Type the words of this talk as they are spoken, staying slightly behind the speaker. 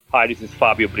Hi, this is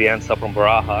Fabio from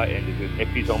Varaha, and this is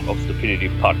Epitome of Stupidity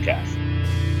podcast.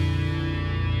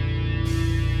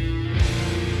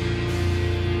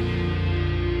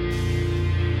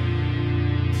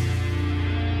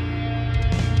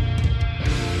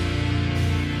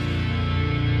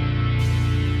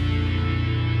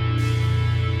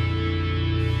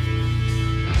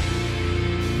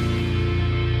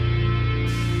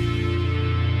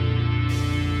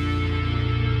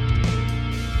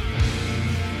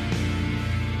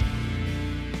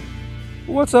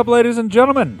 What's up, ladies and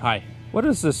gentlemen? Hi. What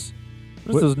is this?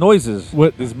 What is those noises?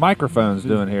 What these microphones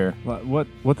doing here?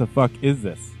 What the fuck is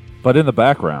this? But in the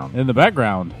background, In the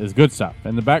background is good stuff.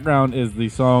 In the background is the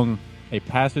song "A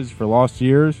Passage for Lost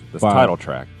Years." this title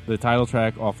track. The title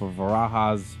track off of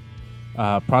Varaha's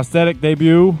prosthetic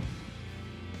debut.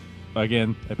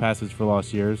 Again, "A Passage for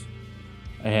Lost Years,"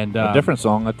 and A different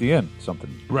song at the end.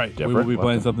 Something Right. different. We will be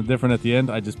playing something different at the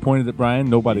end. I just pointed at Brian.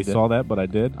 Nobody saw that, but I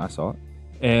did. I saw it.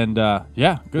 And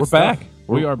yeah, good We're stuff. back.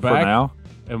 We are back for now.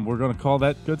 and we're going to call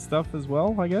that good stuff as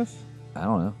well, I guess. I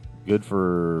don't know. Good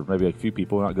for maybe a few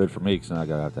people. Not good for me because I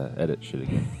gotta have to edit shit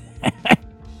again.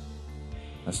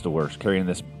 That's the worst. Carrying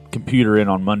this computer in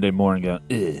on Monday morning, going,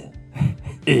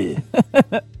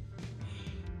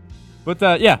 But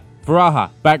yeah,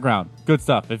 Varaha, background, good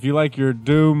stuff. If you like your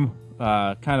Doom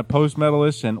kind of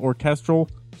post-metalish and orchestral,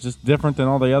 just different than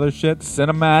all the other shit.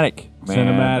 cinematic, man.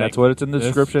 Cinematic. That's what it's in the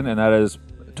description, and that is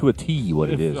to a T what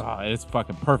it is. It's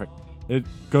fucking perfect. It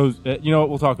goes, you know what,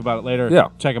 we'll talk about it later. Yeah.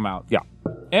 Check them out. Yeah.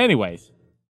 Anyways,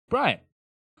 Brian,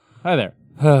 hi there.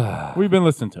 What have you been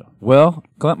listening to? Well,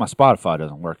 Clint, my Spotify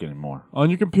doesn't work anymore. On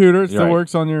your computer, it still Right.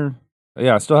 works on your...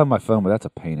 Yeah, I still have my phone, but that's a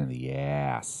pain in the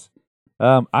ass.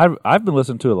 I've been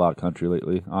listening to a lot of country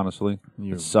lately, honestly.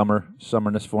 It's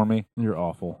summerness for me. You're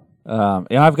awful.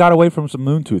 Yeah, I've got away from some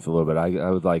Moontooth a little bit. I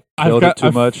was like killed it too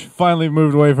I've much. finally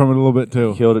moved away from it a little bit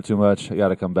too. Killed it too much. I got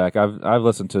to come back. I've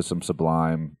listened to some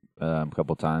Sublime a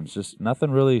couple times. Just nothing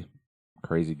really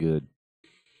crazy good.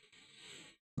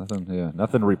 Nothing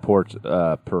to report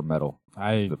per metal.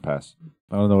 I The past.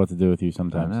 don't know what to do with you I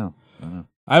sometimes. know.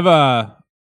 I've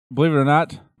believe it or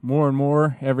not, more and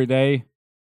more every day,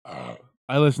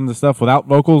 I listen to stuff without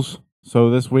vocals.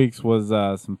 So this week's was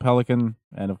some Pelican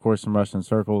and of course some Russian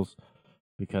Circles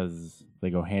because they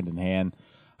go hand in hand.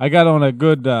 I got on a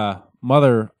good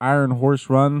Mother Iron Horse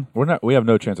run. We have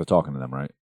no chance of talking to them, right?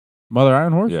 Mother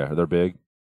Iron Horse? Yeah, they're big.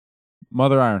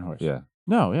 Mother Iron Horse. Yeah.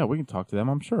 No, yeah, we can talk to them,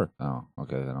 I'm sure. Oh,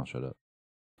 okay, then I'll shut up.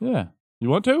 Yeah. You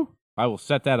want to? I will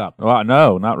set that up. Well,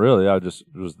 no, not really.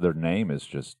 Their name is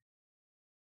just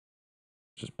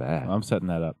bad. I'm setting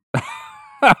that up.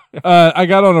 I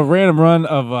got on a random run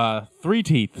of Three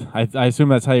Teeth. I assume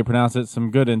that's how you pronounce it.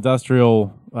 Some good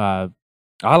industrial.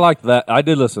 I liked that. I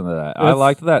did listen to that. I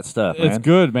liked that stuff, man. It's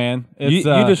good, man. It's,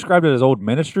 you described it as old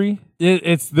Ministry?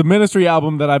 It's the Ministry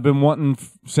album that I've been wanting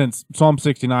since Psalm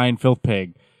 69, Filth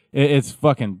Pig. It's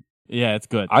fucking, yeah, it's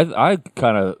good. I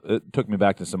kind of, it took me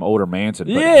back to some older Manson,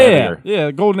 but yeah, heavier.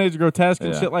 yeah, Golden Age of Grotesque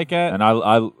and Yeah. shit like that. And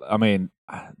I mean,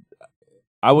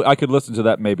 I could listen to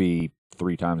that maybe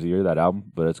 3 times a year, that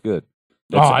album, but it's good.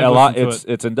 It's I'd a lot. listen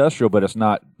to It's industrial, but it's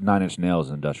not Nine Inch Nails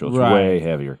industrial. It's Right. way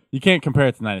heavier. You can't compare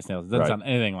it to Nine Inch Nails. It doesn't Right. sound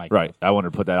anything like Right. I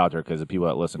wanted to put that out there because the people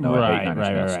that listen know I hate Nine Inch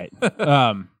Nails.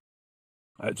 Right.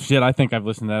 Shit, I think I've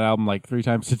listened to that album like 3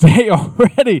 times today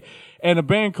already. And a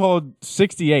band called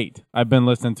 68 I've been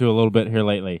listening to a little bit here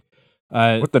lately.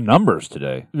 With the numbers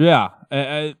today. Yeah.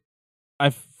 I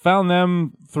found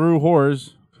them through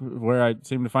Whores, where I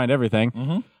seem to find everything.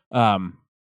 Mm-hmm.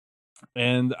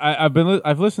 And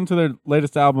I've listened to their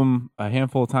latest album a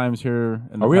handful of times here.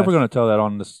 Are we ever going to tell that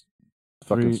on this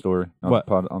fucking 3 story? What?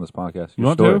 On this podcast? You Your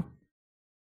want story? to?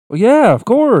 Well, yeah, of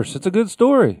course. It's a good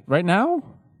story. Right now?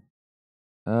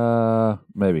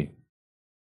 Maybe.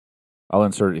 I'll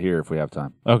insert it here if we have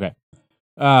time. Okay.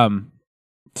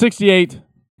 68,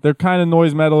 they're kind of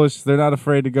noise metalish. They're not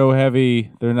afraid to go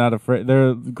heavy. They're not afraid.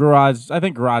 They're garage. I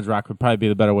think garage rock would probably be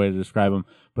the better way to describe them,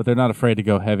 but they're not afraid to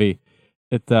go heavy.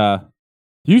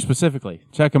 You specifically,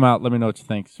 check them out. Let me know what you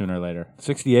think sooner or later.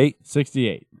 68?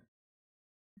 68.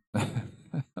 I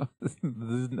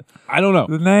don't know.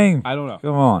 The name. I don't know.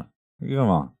 Come on.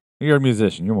 You're a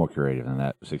musician. You're more creative than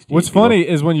that. 68 What's people. funny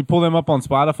is when you pull them up on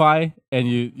Spotify and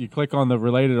you click on the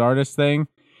related artist thing,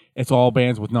 it's all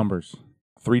bands with numbers.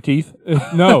 3 Teeth?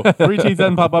 No, Three Teeth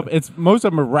doesn't pop up. It's most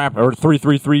of them are rappers. Or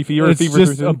 333 Fever? It's Fever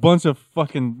just 333? a bunch of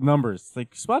fucking numbers. It's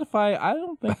like Spotify, I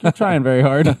don't think you're trying very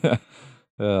hard.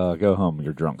 Go home.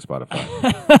 You're drunk,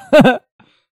 Spotify.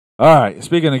 All right.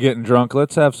 Speaking of getting drunk,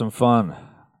 let's have some fun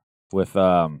with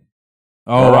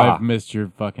Oh, Varaha. I've missed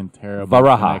your fucking terrible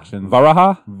Varaha. connection.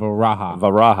 Varaha?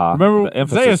 Varaha. Remember, The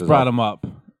emphasis Zayas is brought on- him up,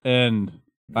 and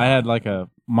I had like a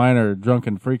minor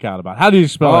drunken freak out about it. How do you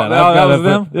spell that? Oh, I've that got was it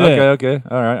them? for- yeah. Okay.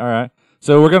 All right.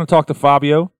 So we're going to talk to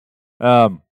Fabio,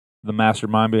 the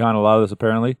mastermind behind a lot of this,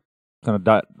 apparently.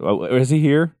 Is he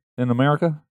here in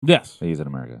America? Yes. He's in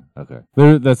America. Okay.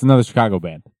 That's another Chicago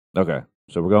band. Okay.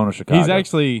 So we're going to Chicago. He's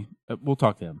actually, we'll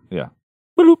talk to him. Yeah.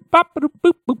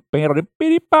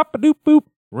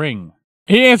 Ring.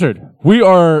 He answered. We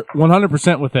are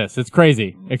 100% with this. It's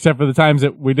crazy, except for the times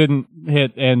that we didn't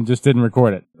hit and just didn't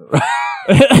record it.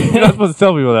 You're not supposed to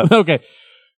tell people that. Okay.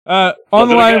 On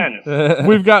the line,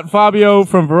 we've got Fabio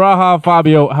from Varaha.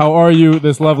 Fabio, how are you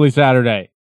this lovely Saturday?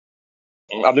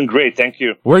 I've been great, thank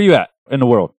you. Where are you at in the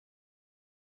world?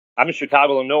 I'm in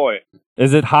Chicago, Illinois.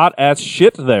 Is it hot as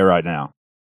shit there right now?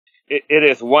 It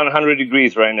is 100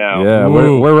 degrees right now. Yeah,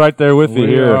 Ooh. we're right there with you We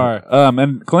here. are.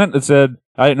 And Clint had said,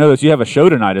 I didn't know that you have a show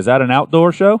tonight. Is that an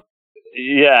outdoor show?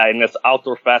 Yeah, and it's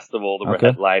outdoor festival that Okay.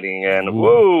 we're headlining, and Ooh.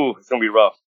 whoa, it's gonna be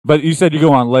rough. But you said you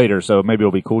go on later, so maybe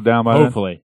it'll be cooled down by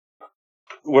Hopefully.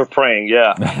 We're praying,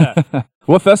 yeah. then.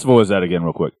 What festival is that again,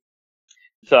 real quick?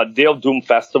 It's a Day of Doom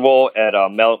festival at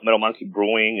Metal Monkey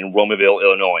Brewing in Romaville,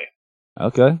 Illinois.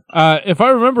 Okay. If I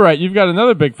remember right, you've got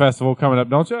another big festival coming up,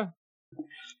 don't you?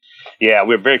 Yeah,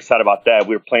 we're very excited about that.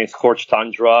 We're playing Scorched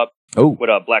Tundra Oh, with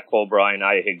Black Cobra and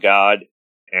I Hate God,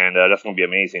 and that's gonna be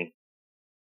amazing.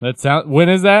 When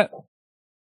is that?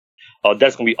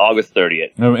 That's gonna be August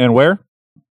 30th and where?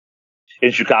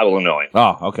 in Chicago, Illinois.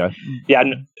 Oh, okay. Yeah.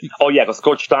 Because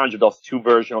Scorched Tundra does two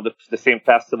versions of the same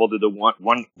festival. Did the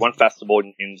one festival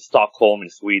in Stockholm in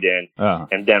Sweden,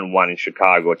 and then one in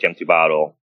Chicago at Empty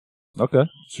Bottle. Okay.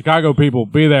 Chicago people,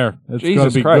 be there. It's going to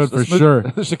Jesus be Christ. good for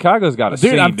sure. Chicago's got a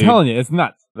Dude, scene, I'm telling you, it's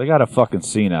nuts. They got a fucking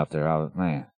scene out there.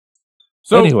 Man.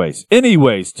 So, Anyways,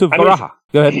 to Varaha.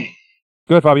 Go ahead.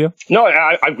 Go ahead, Fabio. No,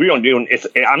 I agree on doing.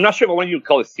 I'm not sure if I want you to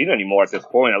call it scene anymore at this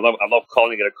point. I love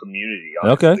calling it a community.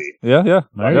 Honestly. Okay. Yeah.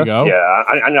 there you go. Yeah,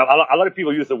 I know a lot of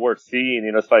people use the word scene.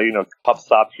 It's like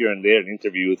pops up here and there in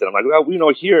interviews, and I'm like,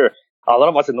 well, here a lot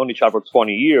of us have known each other for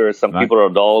 20 years. Some Right. people are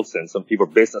adults, and some people are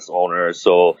business owners.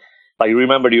 So, like, you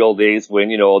remember the old days when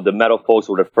the metal folks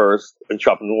were the first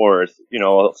entrepreneurs.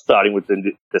 Starting with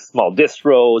the small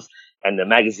distros and the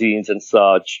magazines and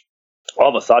such. All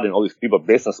of a sudden, all these people are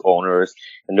business owners,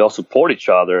 and they all support each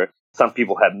other. Some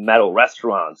people have metal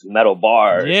restaurants, metal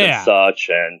bars, and such,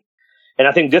 and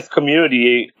I think this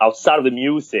community, outside of the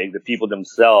music, the people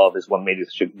themselves, is what made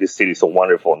this city so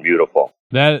wonderful and beautiful.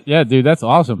 Dude, that's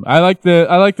awesome. I like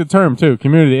the term too,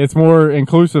 community. It's more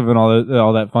inclusive and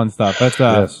all that fun stuff. That's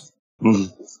Yes.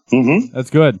 Mm-hmm. that's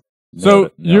good. Nailed So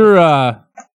it. your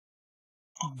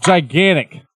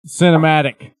gigantic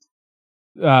cinematic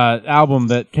album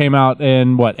that came out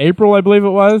in April, I believe it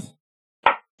was.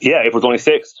 Yeah, April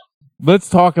 26th. Let's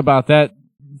talk about that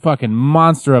fucking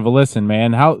monster of a listen,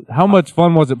 man. How much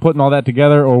fun was it putting all that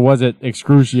together, or was it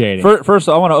excruciating? First,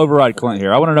 I want to override Clint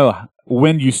here. I want to know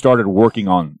when you started working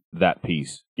on that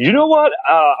piece. You know what?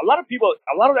 A lot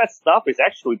of that stuff is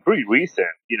actually pretty recent,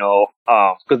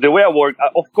 because the way I work,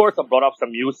 of course, I brought up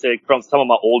some music from some of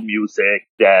my old music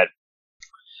that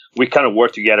we kind of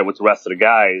work together with the rest of the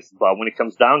guys. But when it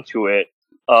comes down to it,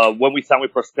 when we signed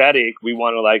with Prosthetic, we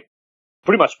want to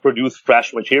pretty much produce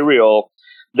fresh material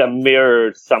that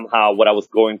mirrored somehow what I was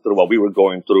going through, what we were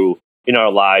going through in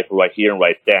our life right here and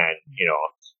right then.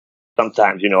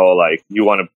 Sometimes, you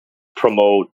want to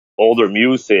promote older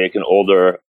music and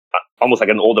almost like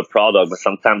an older product, but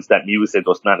sometimes that music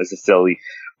does not necessarily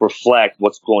reflect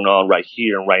what's going on right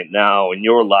here and right now in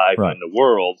your life Right. and in the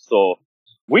world. So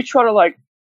we try to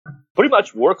pretty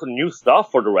much work on new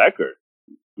stuff for the record.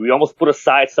 We almost put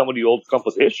aside some of the old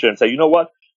compositions. Say, you know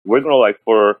what? We're gonna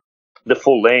for the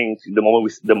full length. The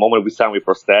moment we signed with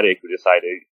Prosthetic, we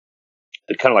decided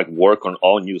to kind of work on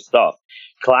all new stuff.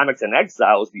 Climax and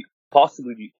Exile is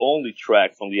possibly the only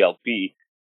track from the LP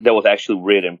that was actually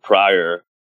written prior.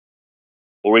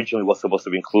 Originally was supposed to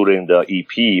be included in the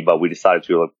EP, but we decided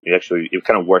to it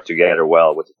kind of worked together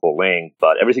well with the full length.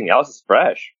 But everything else is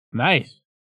fresh. Nice.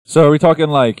 So are we talking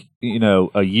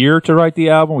a year to write the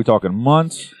album? Are we talking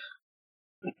months?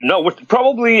 No, we're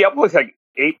probably a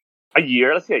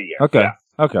year. Let's say a year. Okay. Yeah.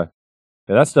 Okay.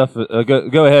 Yeah, that stuff.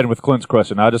 Go ahead with Clint's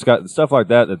question. I just got stuff like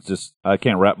that. That's just I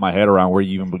can't wrap my head around where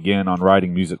you even begin on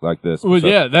writing music like this. Well, So-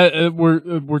 yeah, that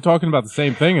we're talking about the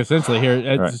same thing essentially here.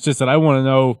 It's Right. just that I want to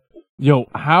know,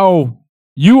 how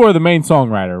you are the main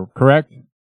songwriter, correct?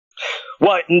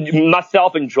 Well,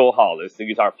 myself and Joel Hollis, the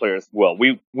guitar player as well,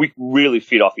 we really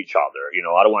feed off each other.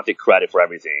 I don't want to take credit for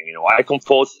everything. I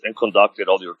composed and conducted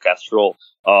all the orchestral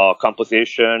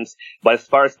compositions, but as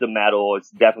far as the metal, it's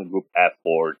definitely group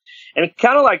effort. And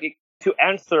kind of like to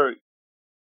answer,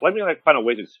 let me find a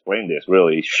way to explain this.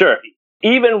 Really, sure.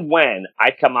 Even when I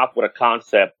come up with a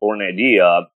concept or an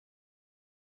idea,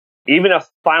 even a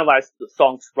finalized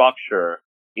song structure,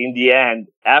 in the end,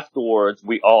 afterwards,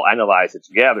 we all analyze it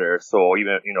together. So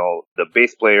even, the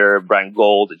bass player, Brian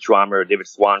Gold, the drummer, David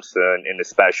Swanson, and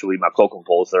especially my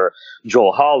co-composer,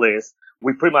 Joel Hollis,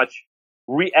 we pretty much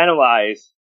reanalyze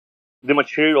the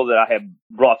material that I have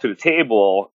brought to the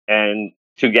table, and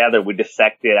together we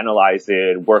dissect it, analyze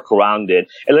it, work around it.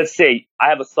 And let's say I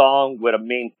have a song with a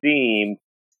main theme,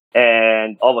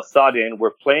 and all of a sudden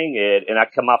we're playing it, and I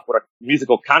come up with a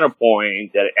musical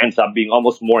counterpoint that ends up being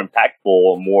almost more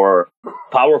impactful, more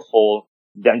powerful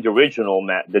than the original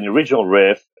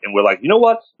riff. And we're like, you know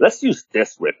what? Let's use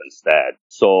this riff instead.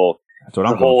 So that's what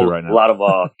I'm going through right now. A lot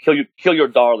of kill your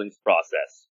darlings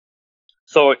process.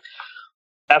 So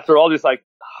after all this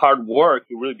hard work,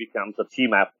 it really becomes a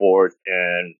team effort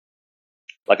and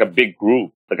like a big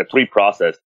group, like a 3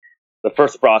 process. The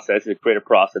first process is a creative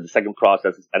process. The second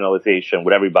process is analyzation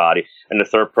with everybody. And the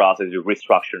third process is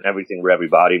restructuring everything with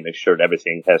everybody, make sure that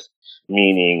everything has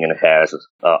meaning and has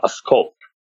a scope.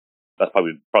 That's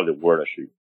probably the word I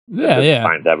should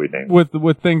find everything.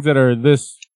 With things that are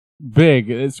this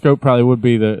big, scope probably would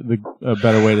be the a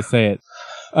better way to say it.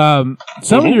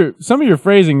 Some of your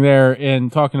phrasing there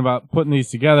in talking about putting these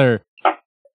together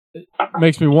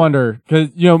makes me wonder,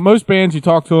 because most bands, you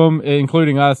talk to them,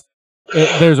 including us,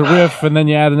 there's a riff, and then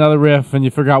you add another riff, and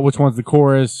you figure out which one's the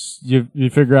chorus. You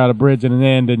figure out a bridge and an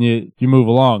end, and you move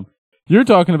along. You're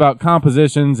talking about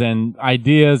compositions and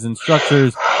ideas and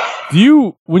structures.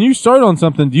 When you start on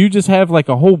something, do you just have like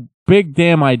a whole big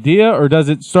damn idea, or does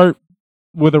it start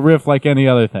with a riff like any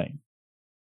other thing?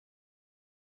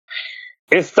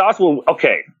 It starts with,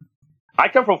 okay, I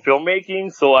come from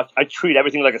filmmaking, so I treat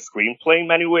everything like a screenplay in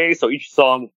many ways. So each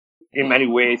song, in many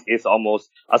ways, is almost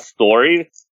a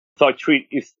story. So I treat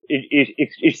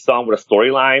each song with a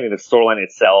storyline, and the storyline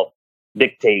itself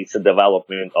dictates the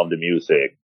development of the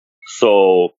music.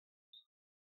 So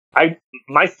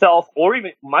myself or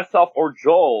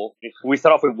Joel, if we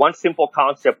start off with one simple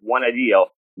concept, one idea,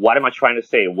 what am I trying to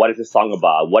say? What is the song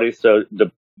about? What is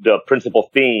the principal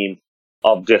theme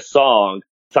of this song?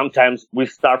 Sometimes we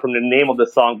start from the name of the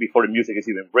song before the music is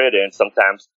even written,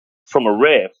 sometimes from a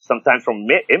riff, sometimes from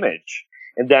image.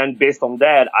 And then based on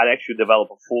that, I'd actually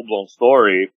develop a full-blown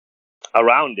story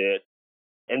around it.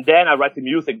 And then I write the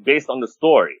music based on the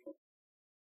story.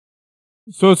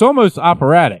 So it's almost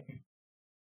operatic.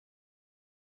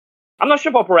 I'm not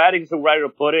sure if operatic is the right way to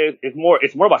put it. It's more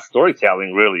about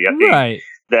storytelling, really. I think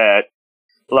that,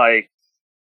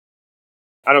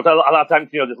 I don't know, a lot of times,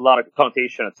 there's a lot of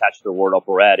connotation attached to the word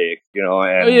operatic,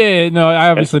 and... no, I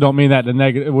obviously don't mean that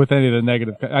with any of the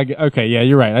negative... okay, yeah,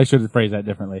 you're right. I should have phrased that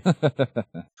differently.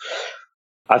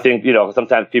 I think,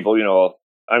 sometimes people, and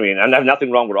I have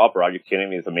nothing wrong with opera. Are you kidding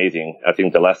me? It's amazing. I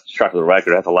think the last track of the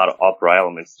record has a lot of opera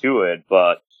elements to it,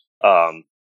 but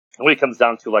when it comes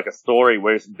down to like a story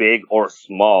where it's big or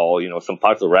small, some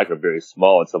parts of the record are very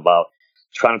small. It's about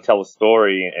trying to tell a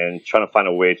story and trying to find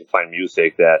a way to find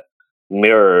music that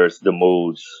mirrors the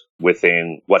moods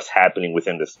within what's happening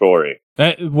within the story.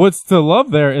 What's to love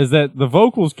there is that the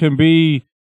vocals can be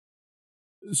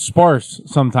sparse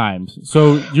sometimes.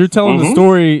 So you're telling the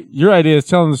story, your idea is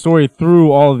telling the story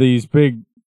through all of these big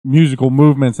musical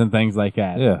movements and things like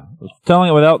that. Yeah. Telling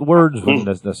it without words when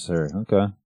that's necessary. Okay.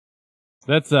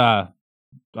 That's, I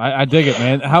dig it,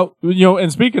 man. How,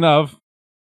 and speaking of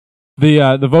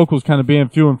the vocals kind of being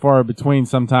few and far between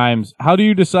sometimes, how do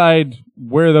you decide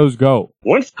where those go?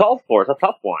 When it's called for, it's a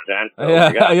tough one, man.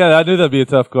 Yeah, I knew that'd be a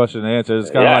tough question to answer. It's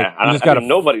kind of like, you just gotta...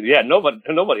 Nobody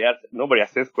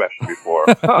asked this question before.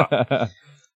 Huh.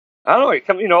 I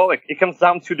don't know, it comes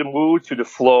down to the mood, to the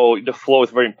flow. The flow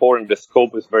is very important. The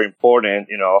scope is very important,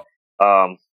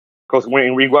 because when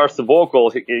in regards to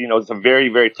vocals, it's a very,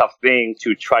 very tough thing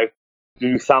to try to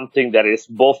do something that is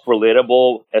both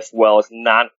relatable as well as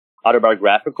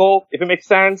non-autobiographical, if it makes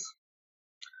sense,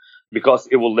 because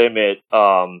it will limit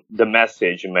the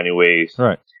message in many ways.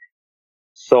 Right.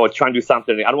 So trying to do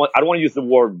something, I don't want to use the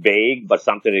word vague, but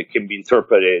something that can be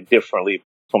interpreted differently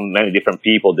from many different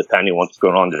people depending on what's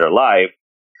going on in their life.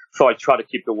 So I try to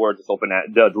keep the words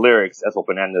the lyrics as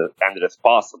open-ended as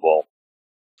possible.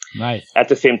 Nice. At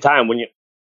the same time,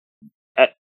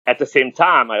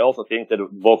 I also think that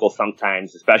vocals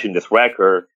sometimes, especially in this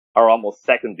record, are almost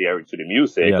secondary to the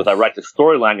music, because I write the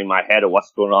storyline in my head of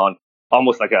what's going on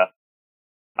almost like a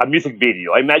music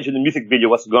video. I imagine the music video,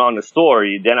 what's going on in the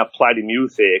story, then apply the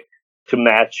music to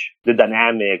match the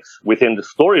dynamics within the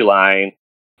storyline.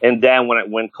 And then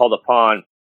when called upon,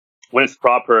 when it's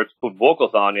proper to put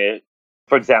vocals on it,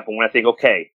 for example, when I think,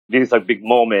 okay, this is a big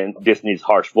moment, this needs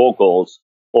harsh vocals,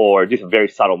 or this is a very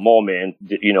subtle moment,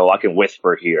 I can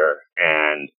whisper here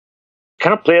and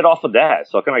kind of play it off of that.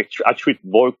 So I treat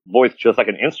voice just like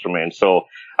an instrument. So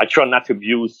I try not to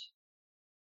abuse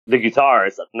the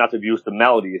guitars, not to abuse the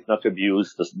melodies, not to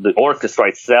abuse the orchestra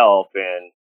itself,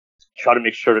 and try to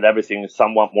make sure that everything is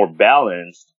somewhat more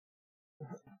balanced.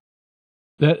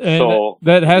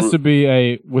 That has to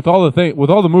be with all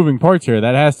the moving parts here.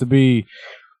 That has to be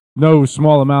no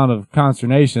small amount of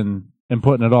consternation in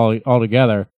putting it all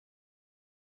together.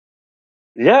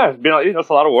 Yeah, it's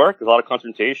a lot of work, a lot of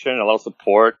concentration, a lot of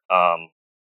support, a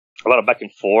lot of back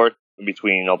and forth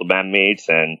between all the bandmates,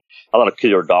 and a lot of kill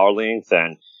your darlings,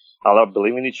 and a lot of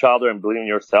believing in each other and believing in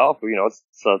yourself. It's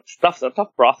a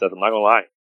tough process. I'm not gonna lie.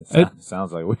 It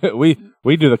sounds like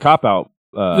we do the cop out.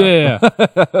 Yeah.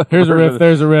 Here's a riff.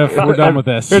 There's a riff. We're done with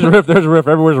this. Here's a riff. There's a riff.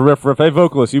 Everywhere's a riff. Hey,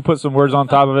 vocalist, you put some words on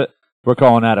top of it. We're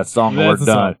calling that a song. We're done.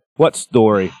 Song. What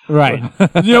story? Right.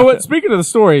 You know what? Speaking of the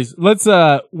stories, let's.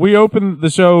 We opened the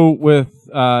show with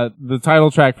the title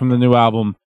track from the new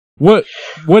album. What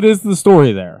is the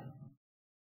story there?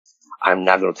 I'm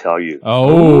not going to tell you.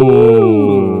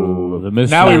 Oh, the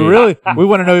mystery. Now we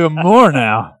want to know even more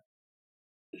now.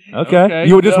 Okay.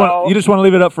 You just want to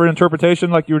leave it up for interpretation,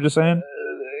 like you were just saying.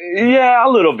 Yeah, a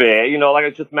little bit. Like I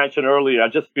just mentioned earlier, I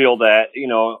just feel that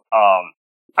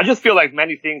I just feel like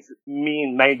many things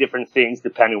mean many different things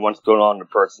depending on what's going on in a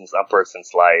person's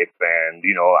life, and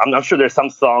I'm sure there's some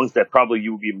songs that probably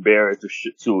you would be embarrassed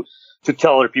to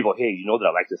tell other people, hey, that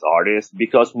I like this artist,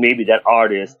 because maybe that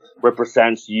artist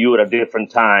represents you at a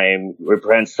different time,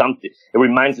 represents something. It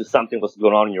reminds you of something was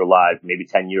going on in your life, maybe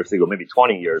 10 years ago, maybe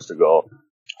 20 years ago.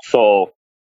 So,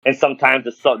 and sometimes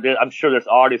I'm sure there's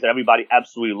artists that everybody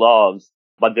absolutely loves,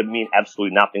 but they mean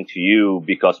absolutely nothing to you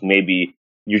because maybe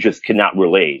you just cannot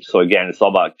relate. So again, it's all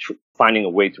about finding a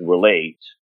way to relate.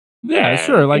 Yeah, and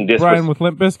sure. Like Brian with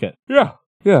Limp Bizkit. Yeah.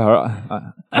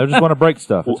 I just want to break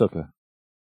stuff. It's okay.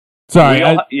 Sorry.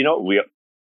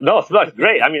 No, it's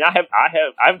great. I mean, I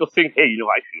have to think, hey, I feel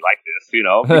like this,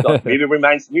 because maybe it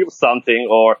reminds me of something,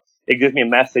 or it gives me a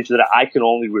message that I can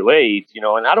only relate,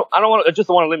 and I just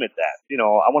don't want to limit that.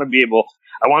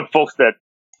 I want folks that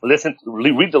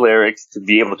read the lyrics to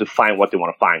be able to find what they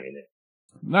want to find in it.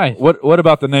 Nice. What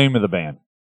about the name of the band?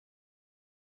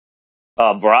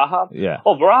 Varaha? Yeah.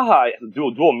 Oh, Varaha has a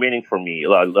dual meaning for me.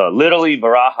 Literally,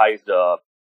 Varaha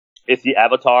is the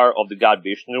avatar of the god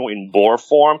Vishnu in boar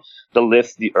form that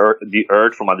lifts the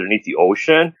earth from underneath the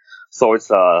ocean. So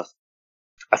it's a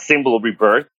symbol of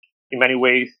rebirth in many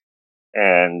ways,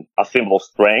 and a symbol of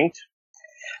strength.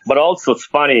 But also, it's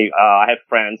funny, I have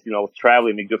friends,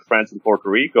 traveling, make good friends in Puerto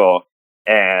Rico,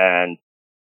 and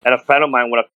a friend of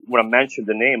mine, when I mentioned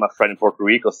the name, a friend in Puerto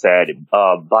Rico said,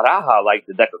 Baraja, like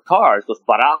the deck of cards, because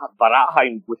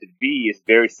Baraja with a B is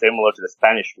very similar to the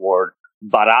Spanish word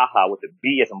Baraja with a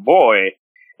B as in boy,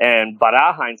 and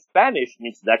Baraja in Spanish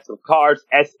means decks of cards,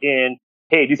 as in,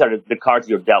 hey, these are the cards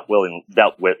you're dealt with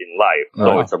in life.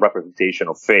 So it's a representation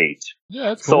of fate. Yeah,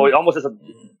 that's cool. So it almost has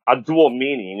a dual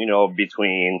meaning,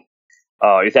 between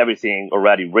is everything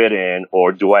already written,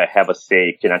 or do I have a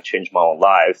say? Can I change my own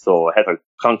life? So it has a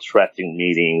contrasting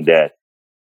meaning that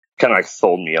kind of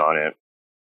sold me on it.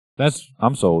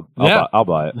 I'm sold. Yeah. I'll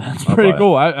buy it. That's pretty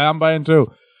cool. I'm buying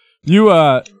too.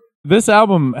 This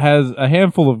album has a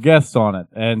handful of guests on it,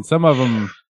 and some of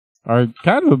them are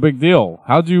kind of a big deal.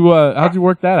 How'd you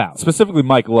work that out? Specifically,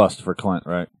 Mike Lust for Clint,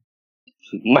 right?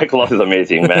 Mike Lust is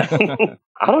amazing, man.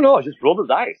 I don't know. I just rolled the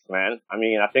dice, man. I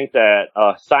mean, I think that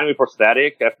signing me for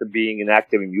Static after being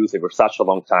inactive in music for such a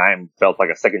long time felt like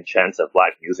a second chance at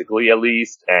life musically, at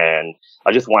least, and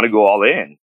I just want to go all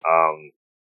in.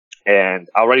 And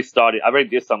I already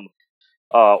did some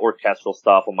orchestral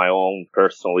stuff on my own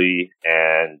personally,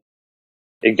 and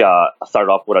I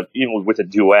started off with a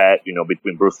duet,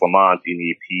 between Bruce Lamont in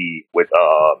the EP with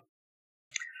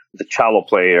the cello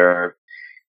player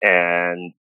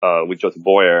and with Josie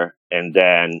Boyer, and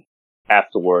then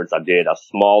afterwards I did a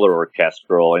smaller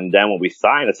orchestral, and then when we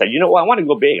signed, I said, I want to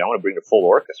go big. I want to bring the full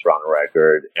orchestra on the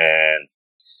record, and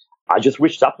I just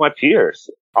reached out to my peers.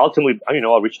 Ultimately, I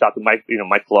reached out to Mike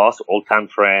Loss, old-time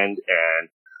friend, and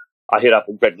I hit up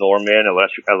Greg Norman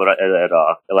at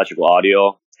Electrical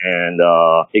Audio, and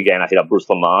again, I hit up Bruce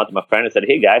Lamont, my friend, and said,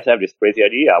 hey guys, I have this crazy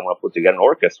idea. I want to put together an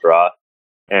orchestra,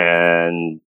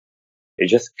 and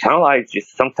it's just kind of like,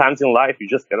 just sometimes in life, you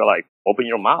just gotta like open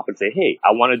your mouth and say, hey,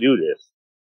 I want to do this.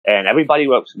 And everybody,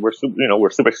 we're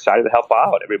super excited to help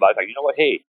out. Everybody's like, you know what,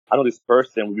 hey, I know this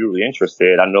person would be really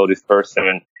interested. I know this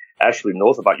person actually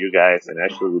knows about you guys and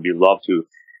actually would be love to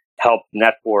help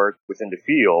network within the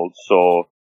field. So,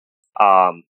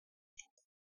 I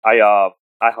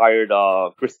hired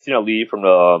Christina Lee from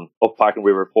the Oak Park and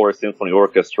River Forest Symphony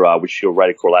Orchestra, which she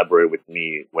already collaborated with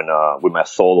me when with my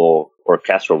solo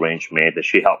orchestral arrangement. And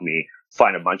she helped me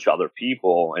find a bunch of other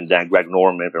people. And then Greg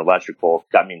Norman from Electrical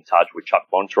got me in touch with Chuck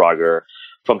Bontrager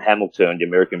from Hamilton, the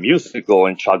American Musical,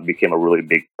 and Chuck became a really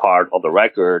big part of the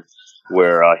record,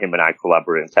 where him and I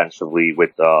collaborated intensively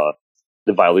with the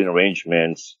violin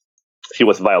arrangements. He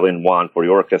was violin one for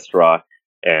the orchestra,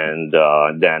 and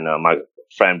then my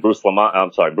friend Bruce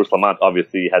Lamont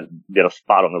obviously did a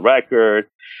spot on the record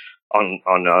on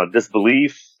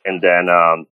Disbelief, and then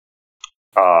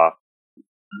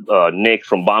Nick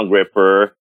from Bong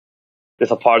Ripper.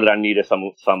 There's a part that I needed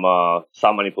some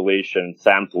sound manipulation,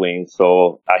 sampling,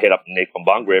 so I hit up Nick from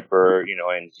Bong Ripper,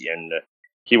 and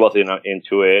he was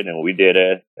into it, and we did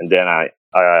it. And then I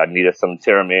needed some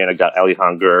theremin. I got Ellie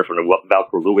Hunger from the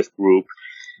Velcro Lewis group.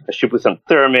 She put some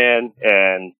theremin,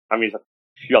 and a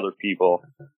few other people.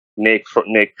 Nick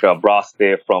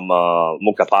Broste from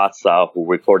Mucca Pazza, who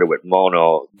recorded with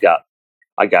Mono.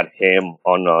 I got him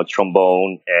on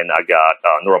trombone, and I got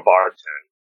Nora Barton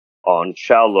on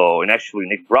cello. And actually,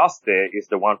 Nick Broste is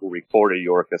the one who recorded the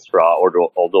orchestra,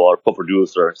 although our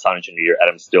co-producer and sound engineer,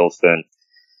 Adam Stilson,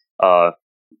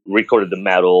 recorded the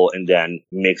metal and then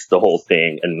mixed the whole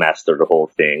thing and mastered the whole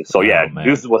thing. So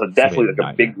this was definitely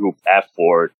like a big group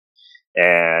effort.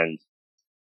 And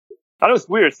I know it's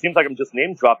weird. It seems like I'm just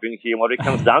name dropping here. What it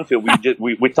comes down to,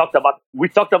 we talked about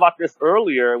this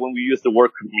earlier when we used the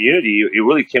word community. It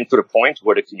really came to the point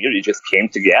where the community just came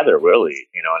together, really,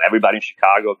 and everybody in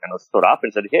Chicago kind of stood up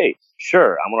and said, "Hey,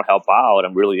 sure, I'm going to help out.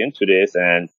 I'm really into this."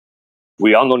 And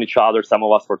we all known each other, some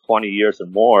of us for 20 years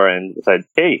and more, and said,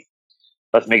 "Hey,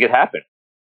 let's make it happen."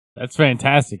 That's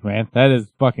fantastic, man. That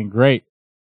is fucking great.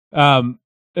 I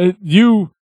know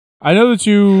that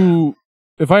you,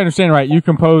 if I understand right, you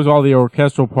compose all the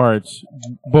orchestral parts,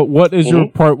 but what is your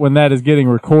part when that is getting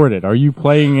recorded? Are you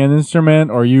playing an instrument?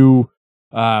 Are you,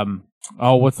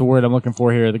 what's the word I'm looking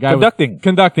for here? The guy conducting.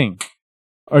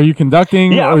 Are you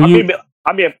conducting? Yeah,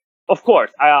 of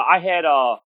course. I had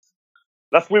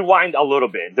let's rewind a little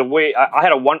bit. The way I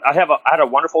had a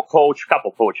wonderful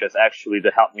couple coaches actually,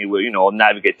 to help me with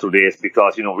navigate through this,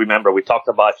 because remember we talked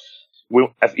about.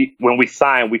 When we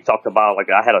signed, we talked about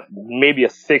I had maybe a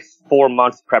 4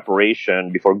 months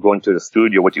preparation before going to the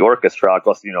studio with the orchestra,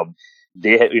 because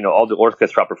they had all the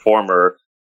orchestra performer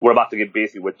were about to get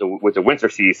busy with the winter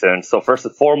season. So first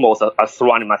and foremost, I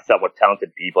surrounded myself with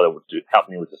talented people that would help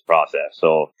me with this process.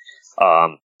 So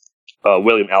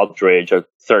William Eldridge at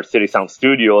Third City Sound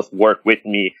Studios worked with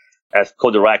me as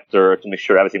co-director to make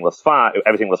sure everything was fine,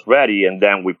 everything was ready, and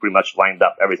then we pretty much lined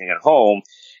up everything at home.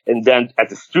 And then at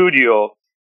the studio,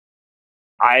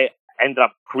 I ended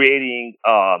up creating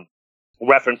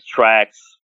reference tracks,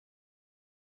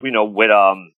 with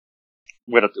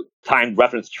timed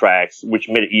reference tracks, which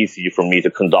made it easy for me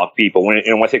to conduct people. When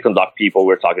I say conduct people,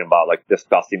 we're talking about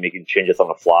discussing, making changes on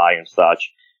the fly and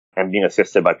such, and being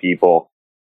assisted by people.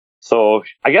 So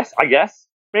I guess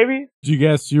maybe. Did you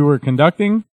guess you were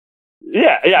conducting?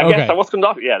 Yeah, I guess I was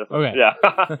conducting. Yeah, okay. Yeah.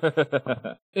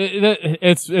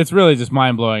 It's really just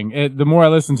mind blowing. The more I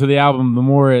listen to the album, the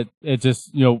more it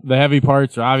just the heavy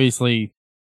parts are obviously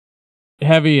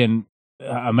heavy and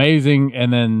amazing,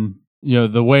 and then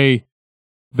the way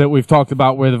that we've talked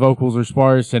about where the vocals are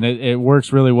sparse, and it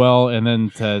works really well, and then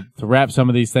to wrap some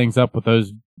of these things up with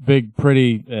those big,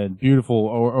 pretty, and beautiful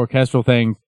orchestral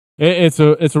things. It's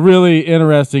a really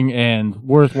interesting and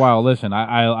worthwhile listen.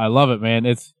 I love it, man.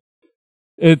 It's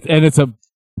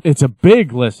a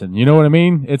big listen. You know what I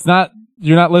mean?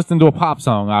 You're not listening to a pop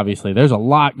song, obviously. There's a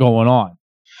lot going on.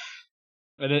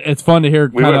 And it's fun to hear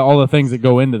kind of all the things that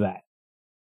go into that.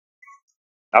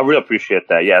 I really appreciate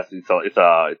that. Yes, it's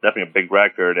definitely a big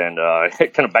record, and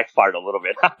it kind of backfired a little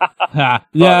bit.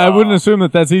 I wouldn't assume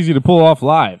that that's easy to pull off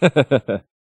live.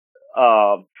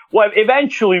 Well,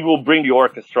 eventually we'll bring the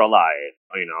orchestra live.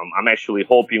 I'm actually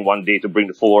hoping one day to bring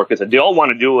the full orchestra. They all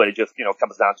want to do it. It just,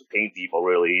 comes down to paying people,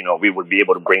 really. We would be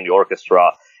able to bring the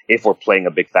orchestra if we're playing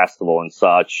a big festival and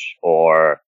such,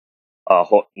 or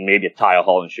maybe a tile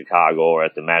hall in Chicago or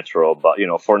at the Metro. But,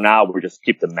 for now, we just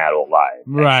keep the metal live.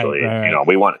 Actually. Right.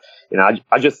 We want,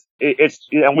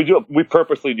 we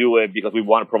purposely do it because we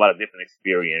want to provide a different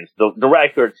experience. The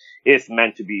record is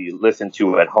meant to be listened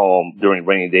to at home during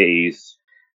rainy days,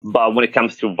 But when it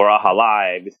comes to Varaha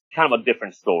Live, it's kind of a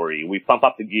different story. We pump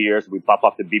up the gears, we pump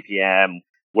up the BPM.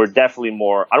 We're definitely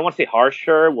more, I don't want to say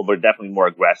harsher, but we're definitely more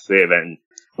aggressive, and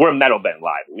we're a metal band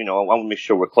live. I want to make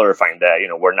sure we're clarifying that,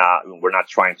 we're not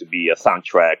trying to be a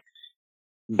soundtrack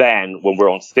band when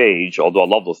we're on stage, although I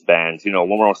love those bands. When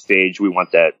we're on stage, we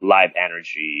want that live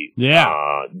energy.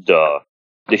 Yeah.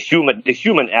 The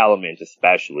human element,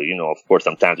 especially, of course,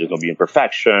 sometimes there's going to be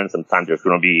imperfection. Sometimes there's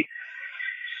going to be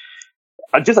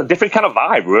just a different kind of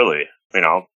vibe, really,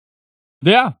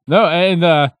 Yeah, no,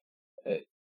 and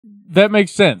that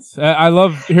makes sense. I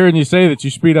love hearing you say that you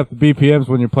speed up the BPMs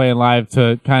when you're playing live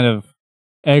to kind of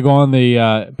egg on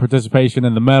the participation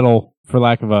in the metal, for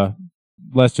lack of a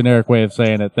less generic way of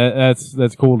saying it.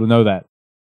 That's cool to know that.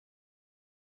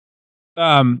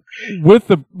 With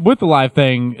the live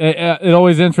thing, it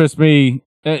always interests me.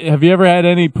 Have you ever had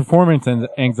any performance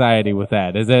anxiety with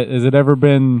that? Has it ever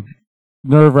been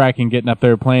nerve-wracking getting up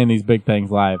there playing these big things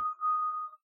live?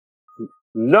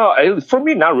 No, for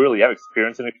me, not really. I've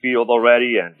experienced in the field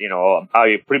already, and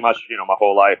I pretty much, my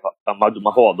whole life,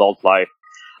 my whole adult life,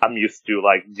 I'm used to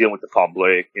like dealing with the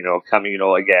public. Coming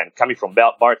from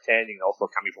bartending, also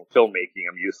coming from filmmaking,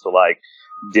 I'm used to like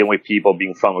dealing with people,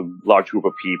 being from a large group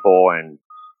of people, and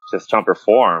just trying to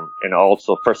perform. And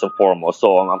also, first and foremost,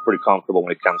 so I'm pretty comfortable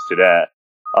when it comes to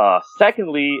that.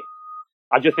 Secondly,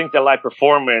 I just think that live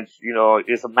performance,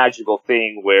 is a magical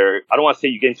thing where I don't want to say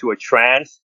you get into a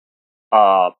trance.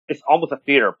 It's almost a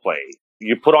theater play.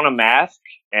 You put on a mask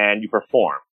and you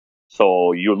perform.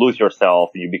 So you lose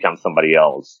yourself and you become somebody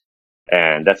else.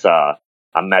 And that's a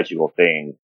magical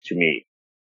thing to me.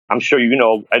 I'm sure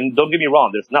and don't get me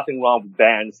wrong, there's nothing wrong with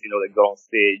bands, that go on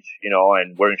stage,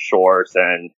 and wearing shorts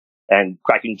and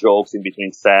cracking jokes in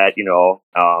between set,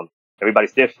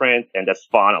 everybody's different, and that's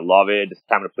fun. I love it. There's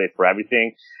time and place for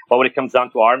everything. But when it comes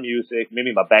down to our music,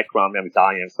 maybe my background, I'm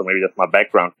Italian, so maybe that's my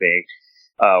background thing.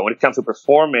 When it comes to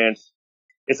performance,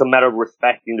 it's a matter of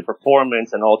respecting the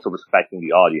performance and also respecting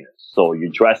the audience. So you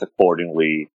dress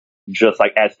accordingly, just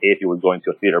like as if you were going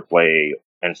to a theater play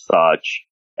and such.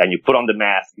 And you put on the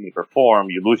mask and you perform,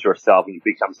 you lose yourself and you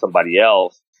become somebody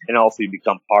else. And also you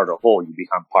become part of the whole, you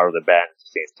become part of the band at the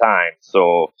same time.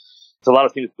 So there's a lot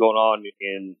of things going on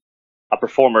in a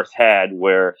performer's head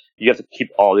where you have to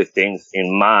keep all these things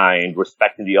in mind,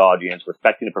 respecting the audience,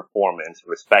 respecting the performance,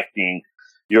 respecting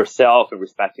yourself and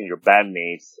respecting your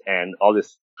bandmates, and all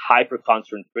this hyper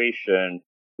concentration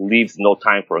leaves no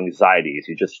time for anxieties.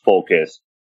 You just focus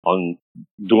on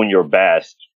doing your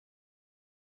best.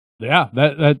 Yeah,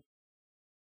 that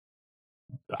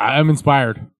I'm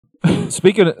inspired.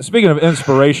 Speaking of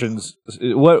inspirations,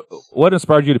 what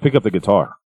inspired you to pick up the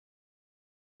guitar?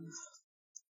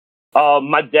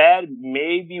 My dad,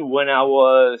 maybe when I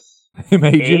was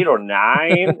 8 or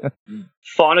 9,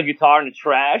 found a guitar in the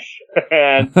trash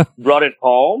and brought it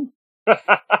home.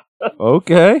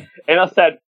 Okay. And I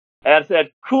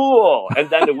said, cool. And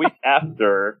then the week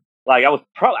after, like I was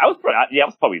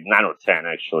probably 9 or 10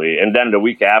 actually. And then the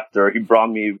week after, he brought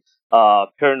me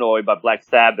Paranoid by Black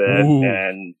Sabbath. Ooh.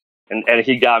 and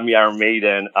he got me Iron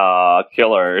Maiden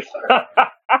Killers.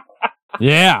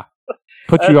 Yeah.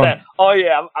 Put you on. Oh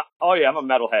yeah, I'm a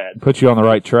metalhead. Put you on the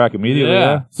right track immediately.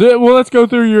 Yeah. So, let's go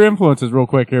through your influences real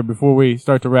quick here before we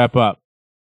start to wrap up.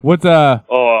 What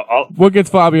gets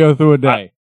Fabio through a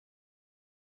day?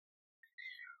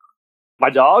 My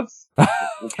dogs.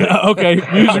 Okay,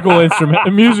 musical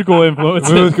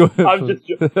influences. I'm just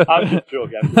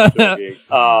joking.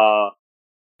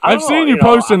 I've seen you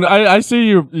posting. I see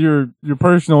your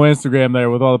personal Instagram there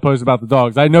with all the posts about the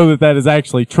dogs. I know that is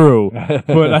actually true,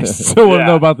 but I still want to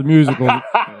know about the musical.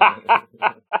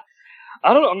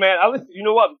 I don't know, man. You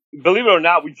know what? Believe it or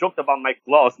not, we joked about Mike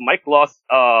Loss. Mike Loss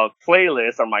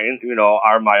playlists are my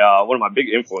one of my big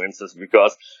influences,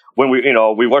 because when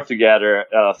we work together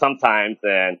sometimes,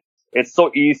 and it's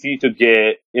so easy to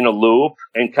get in a loop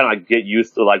and kind of get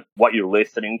used to like what you're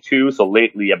listening to. So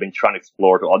lately I've been trying to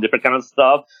explore all different kind of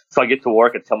stuff. So I get to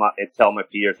work and tell my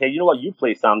peers, hey, you know what? You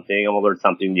play something, I'm gonna learn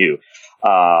something new.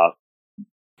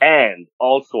 And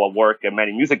also I work at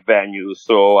many music venues,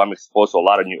 so I'm exposed to a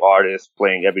lot of new artists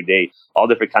playing every day, all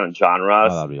different kind of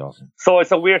genres. Oh, that'd be awesome. So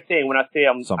it's a weird thing when I say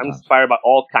I'm inspired by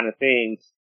all kind of things.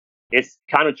 It's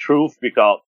kind of truth,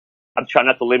 because I'm trying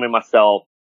not to limit myself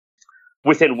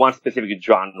within one specific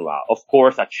genre. Of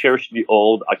course, I cherish the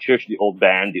old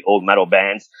metal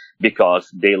bands, because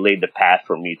they laid the path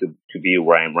for me to be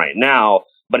where I am right now.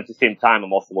 But at the same time,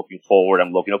 I'm also looking forward.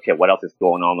 I'm looking, okay, what else is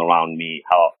going on around me?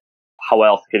 How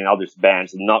else can all these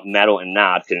bands, not metal and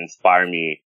not, can inspire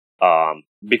me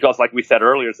Because like we said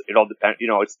earlier, it all depends.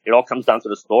 It all comes down to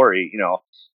the story.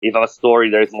 If I have a story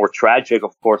that is more tragic,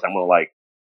 of course, I'm gonna like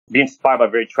be inspired by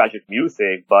very tragic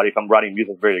music. But if I'm writing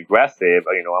music very aggressive,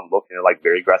 I'm looking at like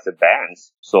very aggressive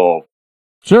bands. So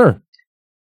sure,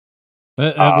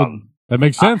 that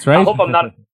makes sense, right? I hope I'm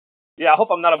not. Yeah, I hope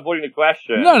I'm not avoiding the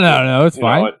question. No, it's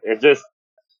fine. It's just.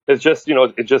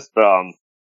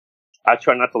 I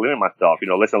try not to limit myself.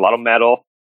 Listen to a lot of metal.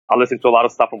 I listen to a lot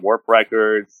of stuff from Warp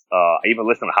Records. I even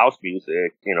listen to house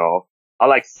music. I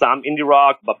like some indie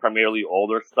rock, but primarily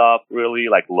older stuff. Really,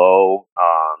 like Low.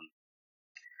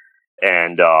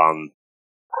 There's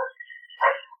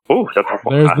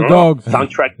the dog.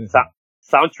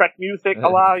 Soundtrack music a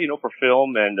lot, for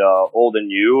film and old and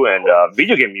new, and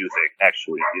video game music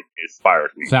actually it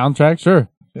inspires me. Soundtrack, sure.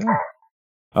 Yeah.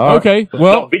 Okay,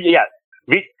 well,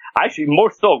 actually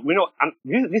more so.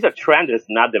 These are trends that's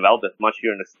not developed as much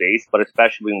here in the States, but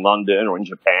especially in London or in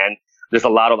Japan, there's a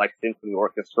lot of like symphony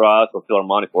orchestras or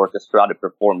philharmonic orchestra that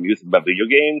perform music by video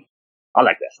games. I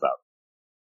like that stuff.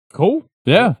 Cool.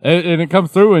 Yeah, and it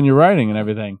comes through in your writing and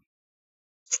everything.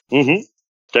 Mm-hmm.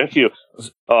 Thank you.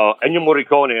 Ennio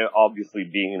Morricone, obviously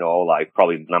being, like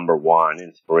probably number one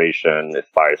inspiration as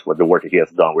far as what the work that he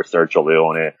has done with Sergio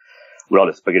Leone, with all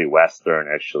the spaghetti western.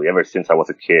 Actually, ever since I was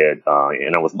a kid,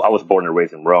 and I was born and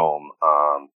raised in Rome.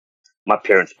 My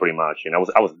parents pretty much, and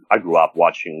I grew up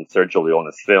watching Sergio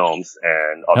Leone's films,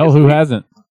 and hell, who hasn't?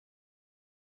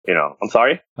 I'm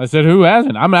sorry? I said, who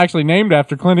hasn't? I'm actually named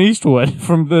after Clint Eastwood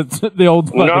from the old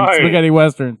fucking spaghetti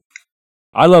western.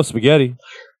 I love spaghetti.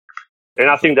 And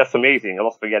I think that's amazing. I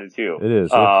love spaghetti too. It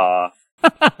is. I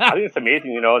think it's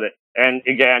amazing, that, and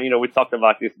again, we talked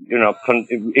about this,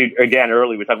 again,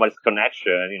 earlier, we talked about this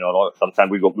connection,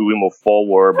 sometimes we move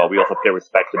forward, but we also pay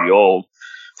respect to the old.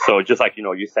 So just like,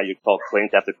 you said, you call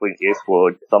Clint after Clint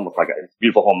Eastwood, it's almost like a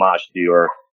beautiful homage to your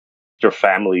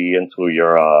family and to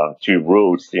your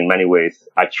roots. In many ways,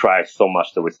 I try so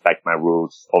much to respect my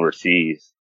roots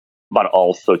overseas, but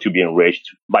also to be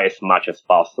enriched by as much as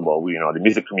possible. The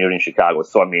music community in Chicago is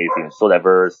so amazing, so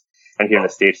diverse, and here in the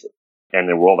States and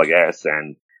the world, I guess.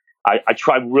 And I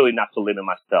try really not to limit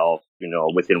myself,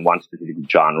 within one specific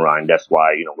genre. And that's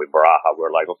why, with Varaha,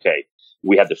 we're like, okay,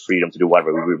 we have the freedom to do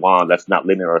whatever we want. Let's not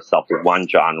limit ourselves to one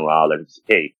genre.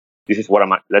 This is what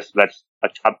let's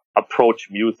approach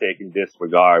music in this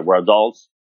regard. We're adults.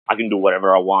 I can do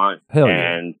whatever I want. Hell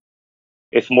and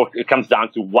it comes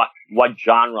down to what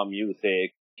genre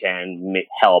music can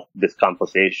help this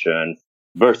composition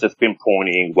versus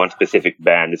pinpointing one specific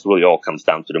band. This really all comes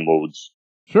down to the moods.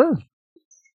 Sure.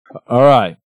 All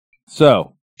right.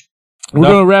 So we're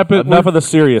going to wrap it. Enough of the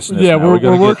seriousness. Yeah,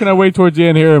 we're working our way towards the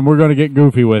end here, and we're going to get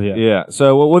goofy with you. Yeah.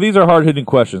 So, well, these are hard-hitting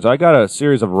questions. I got a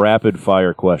series of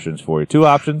rapid-fire questions for you. 2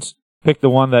 options. Pick the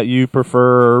one that you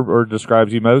prefer or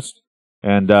describes you most.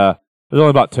 And there's only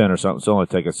about 10 or something, so it'll only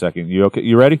take a second. You okay?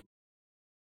 You ready?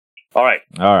 All right.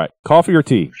 All right. Coffee or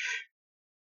tea?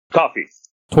 Coffee.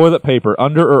 Toilet paper,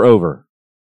 under or over?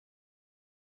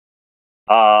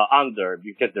 Under,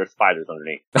 because there's spiders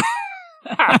underneath.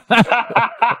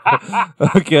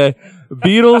 Okay.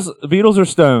 Beatles or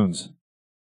Stones?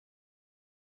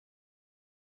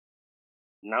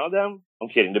 None of them? I'm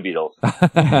kidding, the Beatles.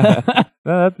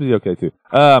 No, that'd be okay, too.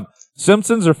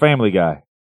 Simpsons or Family Guy?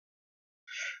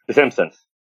 The Simpsons.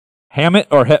 Hammett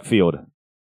or Hetfield?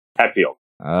 Hetfield.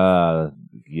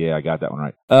 Yeah, I got that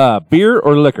one right. Beer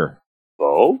or liquor?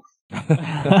 Oh? I'm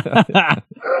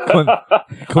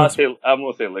going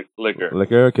to say liquor.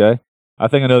 Liquor, okay. I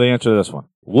think I know the answer to this one.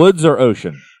 Woods or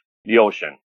ocean? The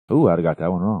ocean. Ooh, I'd have got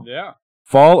that one wrong. Yeah.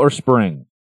 Fall or spring?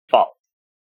 Fall.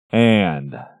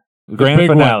 And the grand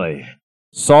finale.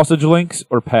 Sausage links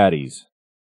or patties?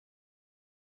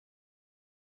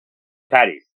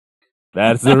 Patties.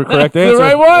 That's the correct answer. The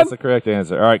right one? That's the correct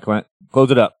answer. All right, Clint,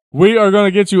 close it up. We are going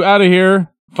to get you out of here.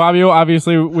 Fabio,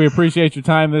 obviously, we appreciate your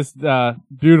time this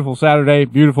beautiful Saturday,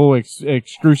 beautiful,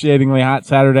 excruciatingly hot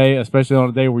Saturday, especially on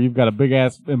a day where you've got a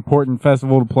big-ass important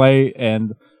festival to play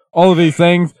and all of these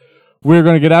things. We're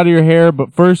going to get out of your hair,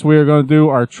 but first we are going to do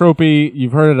our trophy.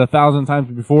 You've heard it 1,000 times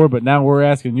before, but now we're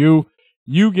asking you.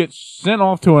 You get sent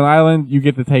off to an island. You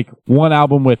get to take one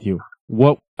album with you.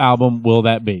 What album will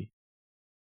that be?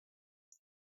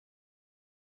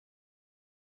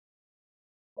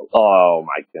 Oh,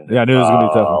 my goodness. Yeah, I knew it was going to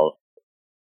be tough.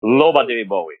 Low by David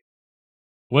Bowie.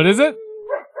 What is it?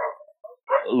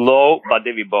 Low by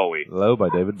David Bowie. Low by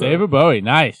David Bowie. David Bowie.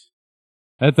 Nice.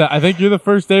 I think you're the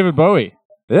first David Bowie.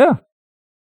 Yeah.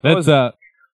 That's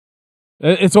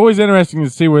it's always interesting to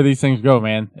see where these things go,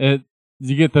 man.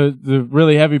 You get the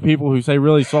really heavy people who say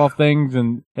really soft things,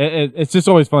 and it's just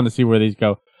always fun to see where these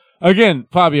go. Again,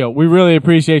 Fabio, we really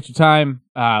appreciate your time.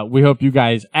 We hope you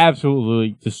guys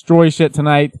absolutely destroy shit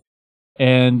tonight.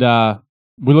 And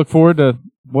we look forward to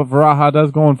what Varaha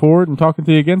does going forward and talking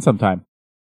to you again sometime.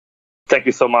 Thank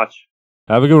you so much.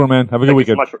 Have a good one, man. Have a good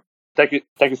weekend. Thank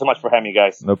you so much for having me,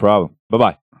 guys. No problem.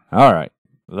 Bye-bye. All right.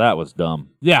 That was dumb.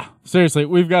 Yeah, seriously,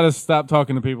 we've got to stop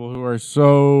talking to people who are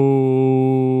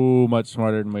so much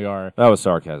smarter than we are. That was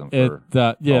sarcasm for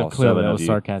yeah, all clearly that was you.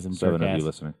 sarcasm. 7 of you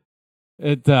listening.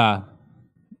 I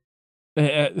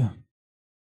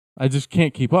just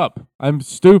can't keep up. I'm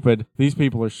stupid. These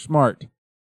people are smart.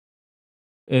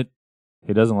 He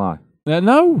doesn't lie.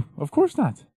 No, of course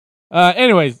not.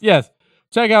 Anyways, yes,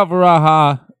 check out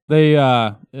Varaha. They,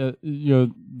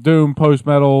 doom, post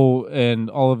metal, and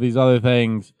all of these other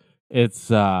things. It's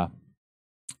well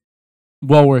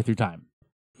worth your time.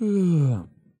 In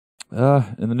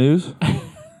the news,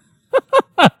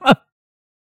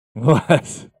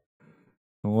 what?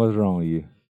 What's wrong with you?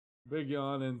 Big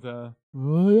yawn and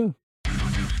oh yeah.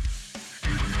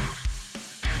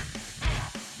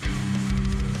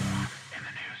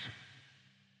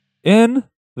 In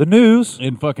the news,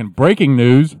 In fucking breaking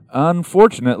news,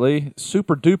 unfortunately,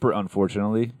 super duper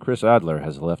unfortunately, Chris Adler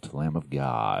has left Lamb of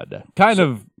God. kind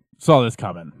of saw this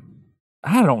coming.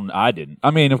 I didn't.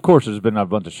 I mean, of course, there's been a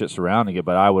bunch of shit surrounding it,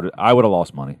 but I would have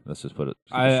lost money. Let's just put it.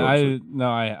 I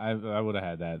would have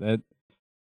had that.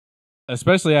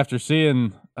 Especially after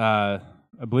seeing, I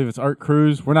believe it's Art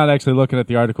Cruz. We're not actually looking at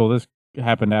the article. This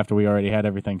happened after we already had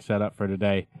everything set up for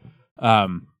today.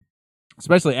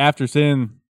 Especially after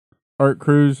seeing Art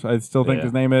Cruz, I still think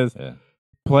his name is,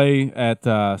 play at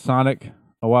Sonic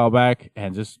a while back,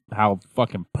 and just how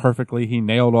fucking perfectly he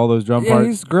nailed all those drum parts.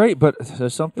 He's great, but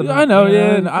there's something. I know,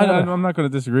 and I'm not going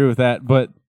to disagree with that,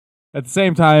 but at the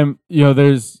same time,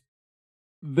 it's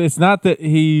not that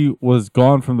he was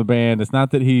gone from the band. It's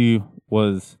not that he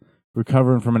was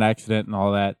recovering from an accident and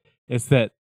all that. It's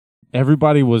that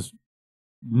everybody was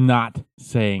not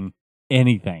saying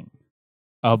anything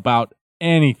about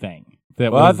anything.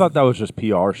 I thought that was just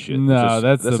PR shit. No,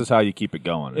 this is how you keep it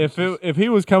going. If he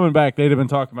was coming back, they'd have been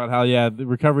talking about how the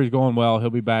recovery's going well.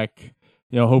 He'll be back.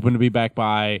 Hoping to be back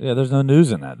by. Yeah, there's no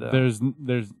news in that though. There's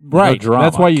right. No drama.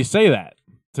 That's why you say that,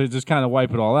 to just kind of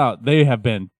wipe it all out. They have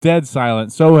been dead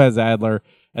silent. So has Adler,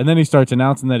 and then he starts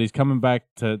announcing that he's coming back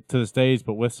to the stage,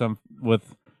 but with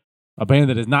a band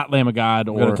that is not Lamb of God.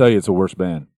 I'm going to tell you, it's a worse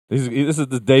band. This is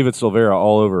the David Silvera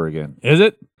all over again. Is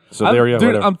it? So there you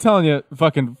go. I'm telling you,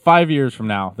 fucking 5 years from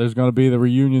now, there's going to be the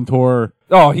reunion tour.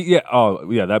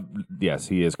 Yes,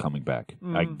 he is coming back.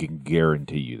 I can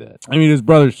guarantee you that. I mean, his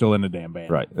brother's still in the damn band.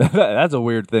 Right. That's a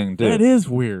weird thing, too. That is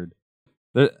weird.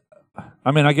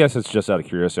 I mean, I guess it's just out of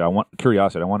curiosity. I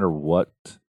wonder what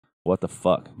the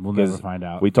fuck. We'll never find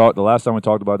out. The last time we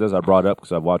talked about this, I brought up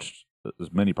because I've watched,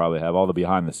 as many probably have, all the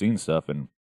behind the scenes stuff, and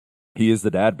he is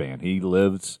the dad band. He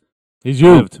lived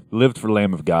for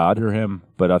Lamb of God. You're him.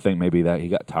 But I think maybe that he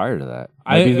got tired of that.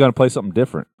 Maybe he's going to play something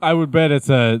different. I would bet it's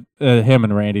a him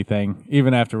and Randy thing.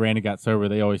 Even after Randy got sober,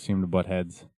 they always seem to butt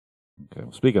heads. Okay.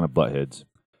 Well, speaking of butt heads,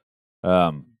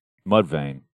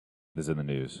 Mudvayne is in the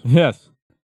news. Yes.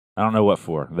 I don't know what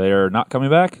for. They're not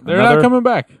coming back? They're not coming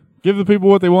back. Give the people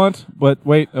what they want, but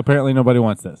wait, apparently nobody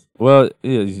wants this. Well,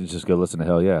 yeah, you can just go listen to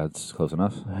Hell Yeah. It's close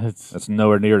enough. That's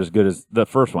nowhere near as good as the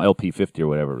first one, LP50 or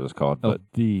whatever it was called.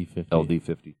 LD50.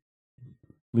 LD50.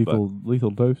 Lethal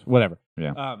dose? Whatever.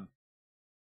 Yeah.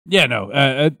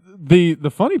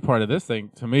 The funny part of this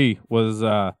thing to me was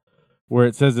where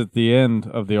it says at the end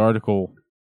of the article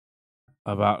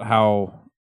about how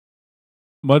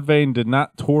Mudvayne did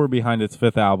not tour behind its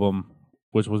fifth album,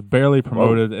 which was barely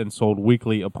promoted and sold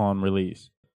weekly upon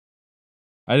release.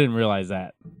 I didn't realize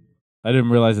that. I didn't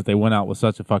realize that they went out with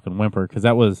such a fucking whimper, because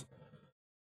that was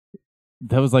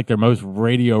like their most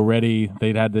radio ready.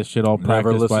 They'd had this shit all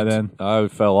practiced by then. I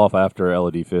fell off after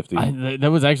LD50.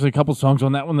 There was actually a couple songs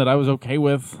on that one that I was okay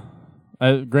with.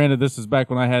 Granted, this is back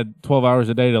when I had 12 hours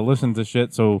a day to listen to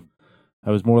shit, so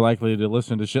I was more likely to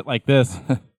listen to shit like this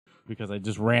because I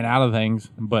just ran out of things.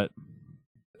 But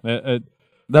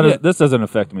this doesn't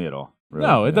affect me at all. Really.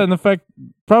 No, it doesn't affect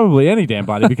probably any damn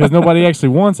body because nobody actually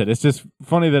wants it. It's just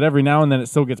funny that every now and then it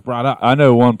still gets brought up. I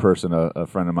know one person, a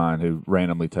friend of mine, who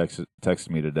randomly texted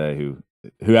me today,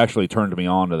 who actually turned me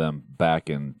on to them back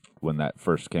in when that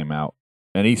first came out,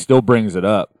 and he still brings it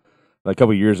up. Like a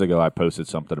couple of years ago, I posted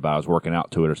something about I was working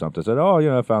out to it or something. I said,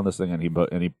 "Oh, I found this thing," and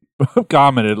he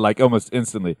commented like almost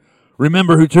instantly.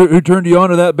 Remember who turned you on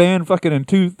to that band fucking in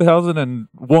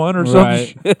 2001 or some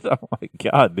shit? Oh my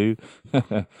god, dude.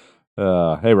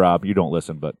 Hey Rob, you don't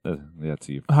listen, but that's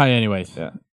you. Hi, anyways.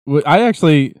 Yeah.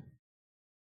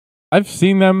 I've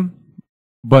seen them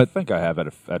But I think I have at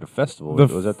a festival. the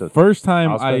Was that the first time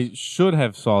Ozfest? I should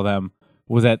have saw them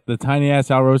was at the Tiny Ass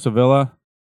Alrosa Villa.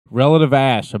 Relative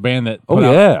Ash, a band that put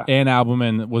out an album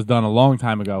and was done a long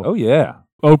time ago. Oh, yeah.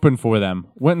 Opened for them.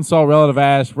 Went and saw Relative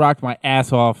Ash, rocked my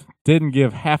ass off, didn't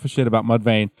give half a shit about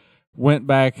Mudvayne. Went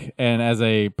back and, as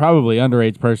a probably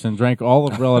underage person, drank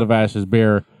all of Relative Ash's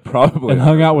beer. Probably. And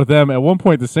hung out with them. At one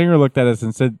point, the singer looked at us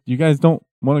and said, "You guys don't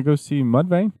want to go see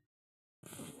Mudvayne?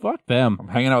 Fuck them. I'm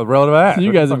hanging out with Relative Ash. So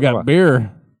you guys have got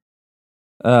beer."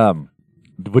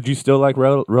 Would you still like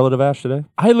Relative Ash today?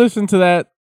 I've listened to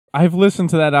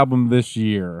that album this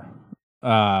year.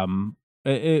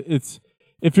 It's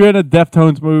if you're in a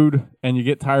Deftones mood and you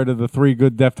get tired of the 3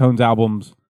 good Deftones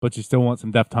albums, but you still want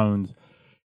some Deftones,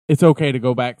 it's okay to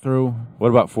go back through. What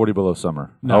about 40 Below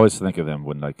Summer? No. I always think of them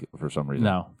when, for some reason.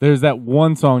 No. There's that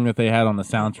one song that they had on the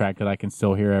soundtrack that I can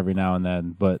still hear every now and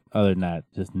then, but other than that,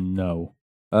 just no.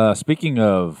 Speaking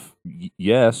of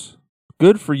yes,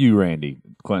 good for you, Randy.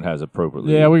 Clint has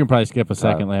appropriately. Yeah, we can probably skip a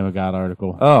second Lamb of God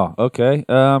article. Oh, okay.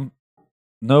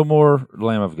 No more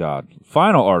Lamb of God.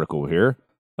 Final article here.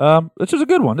 This is a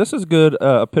good one. This is good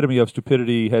epitome of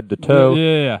stupidity head to toe.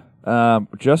 Yeah.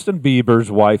 Justin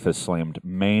Bieber's wife has slammed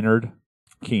Maynard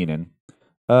Keenan.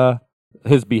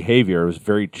 His behavior was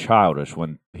very childish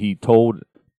when he told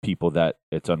people that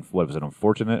it's what was it,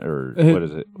 unfortunate, or what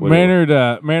is it?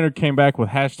 Maynard came back with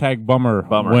 #bummer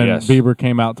when yes. Bieber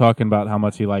came out talking about how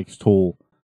much he likes Tool,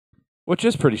 which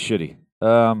is pretty shitty.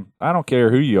 I don't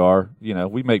care who you are. You know,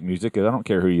 we make music. I don't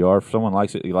care who you are. If someone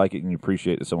likes it, you like it, and you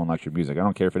appreciate that someone likes your music. I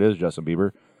don't care if it is Justin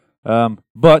Bieber.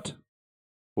 But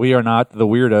we are not the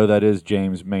weirdo that is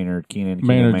James Maynard Keenan.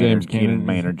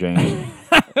 Maynard James.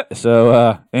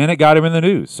 So, and it got him in the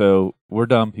news. So we're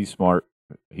dumb. He's smart.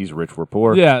 He's rich. We're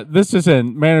poor. Yeah, this just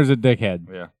in. Maynard's a dickhead.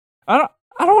 Yeah. I don't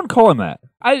want to call him that.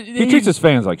 He treats his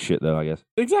fans like shit, though, I guess.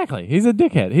 Exactly. He's a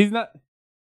dickhead. He's not.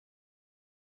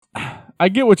 I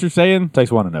get what you're saying.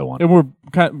 Takes one to know one. And we're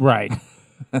right.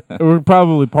 We're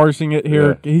probably parsing it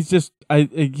here. Yeah. He's just.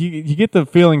 You get the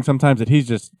feeling sometimes that he's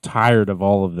just tired of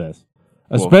all of this,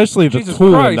 especially the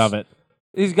Tool end of it.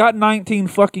 He's got 19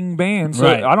 fucking bands. So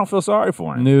right. I don't feel sorry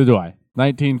for him. Neither do I.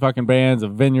 19 fucking bands, a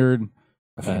vineyard.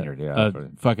 Yeah. A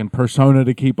fucking persona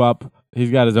to keep up. He's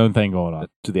got his own thing going on.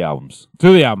 To the albums.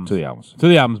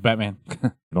 Batman.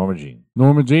 Norma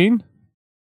Jean.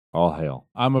 All hail.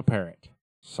 I'm a parrot.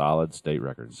 Solid State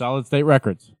Records.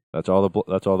 That's all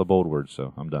the bold words,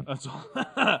 so I'm done. That's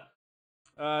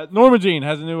all. Norma Jean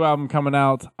has a new album coming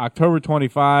out October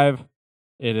 25.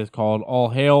 It is called All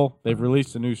Hail. They've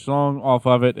released a new song off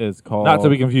of it. It's called... Not to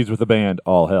be confused with the band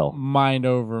All Hell. Mind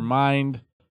Over Mind.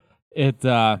 It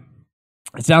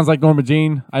sounds like Norma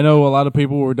Jean. I know a lot of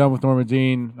people were done with Norma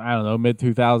Jean, I don't know,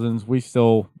 mid-2000s. We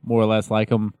still more or less like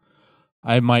them.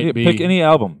 I might be... Pick any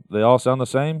album. They all sound the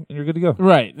same, and you're good to go.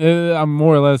 Right. I'm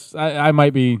more or less... I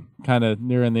might be kind of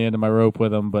nearing the end of my rope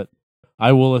with them, but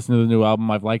I will listen to the new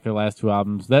album. I've liked their last 2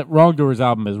 albums. That Wrongdoers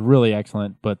album is really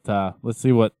excellent, but let's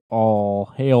see what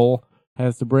All Hail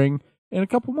has to bring in a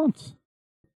couple months.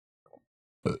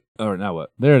 All right, now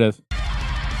what? There it is.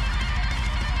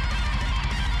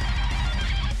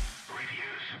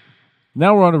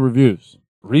 Now we're on to reviews.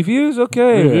 Reviews?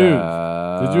 Okay. Reviews.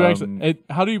 Did you actually...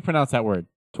 how do you pronounce that word?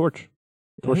 Torch.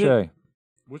 Torche.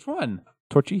 Which one?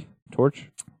 Torchy?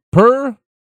 Torch? Per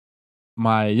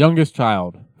my youngest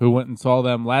child, who went and saw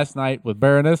them last night with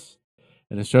Baroness,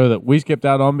 in a show that we skipped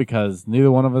out on because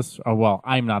neither one of us...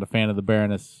 I'm not a fan of the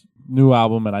Baroness new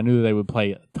album, and I knew they would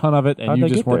play a ton of it, and you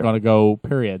just weren't going to go,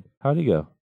 period. How'd he go?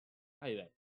 How you doing?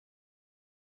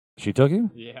 She took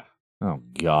him? Yeah. Oh,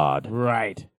 God.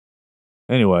 Right.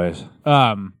 Anyways.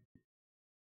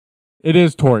 It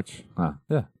is Torch.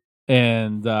 Yeah.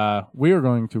 And we are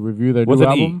going to review their with new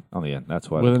an album. E on the end. That's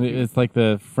why. It's like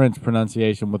the French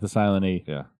pronunciation with the silent E.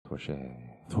 Yeah. Torche.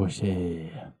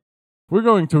 We're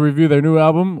going to review their new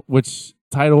album, which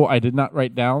title I did not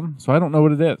write down, so I don't know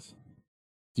what it is.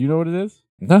 Do you know what it is?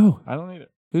 No. I don't either.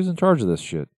 Who's in charge of this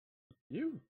shit?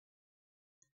 You.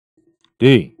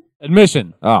 D.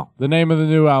 Admission. Oh. The name of the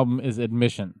new album is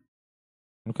Admission.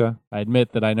 Okay. I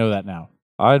admit that I know that now.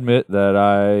 I admit that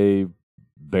I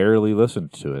barely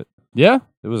listened to it. Yeah?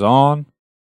 It was on.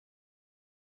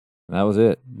 And that was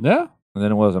it. Yeah? And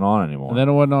then it wasn't on anymore. And then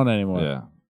it wasn't on anymore. Yeah.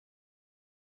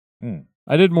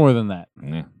 I did more than that.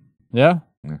 Yeah. Yeah?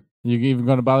 Yeah. You even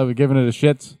going to bother with giving it a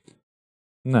shits?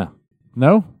 No.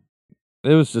 No?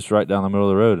 It was just right down the middle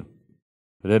of the road.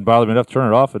 It didn't bother me enough to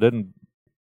turn it off. It didn't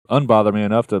unbother me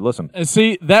enough to listen. And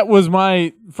see, that was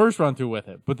my first run through with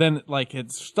it. But then,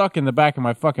 it stuck in the back of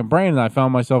my fucking brain, and I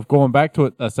found myself going back to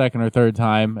it a second or third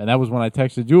time, and that was when I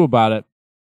texted you about it.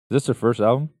 Is this their first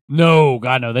album? No,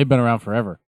 God, no. They've been around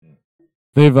forever.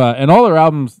 They've and all their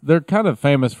albums, they're kind of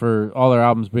famous for all their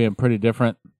albums being pretty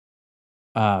different.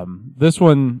 This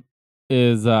one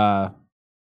is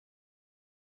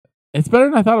it's better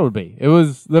than I thought it would be. It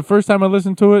was the first time I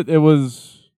listened to it. It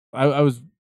was I was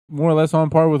more or less on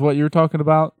par with what you were talking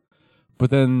about, but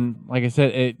then, like I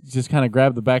said, it just kind of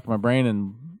grabbed the back of my brain,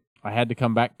 and I had to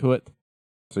come back to it.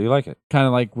 So you like it? Kind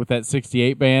of like with that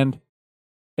 '68 band,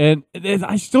 and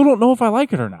I still don't know if I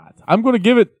like it or not. I'm going to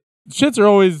give it. Shits are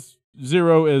always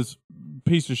 0 is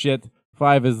piece of shit,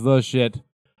 5 is the shit.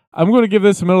 I'm going to give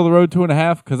this a middle of the road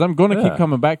 2.5 because I'm going to keep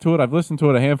coming back to it. I've listened to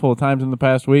it a handful of times in the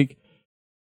past week.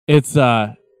 It's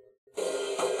there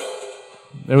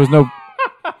was no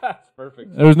That's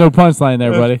perfect. There was no punchline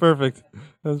there, buddy. Perfect.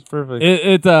 That's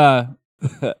perfect.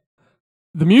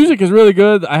 The music is really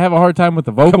good. I have a hard time with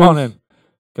the vocals.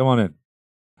 Come on in.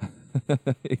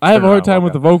 I have a hard time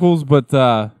with the vocals, but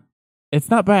it's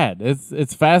not bad.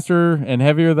 It's faster and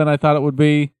heavier than I thought it would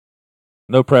be.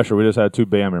 No pressure. We just had 2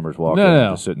 band members walk in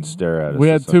and just sit and stare at us. We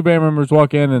had 2 band members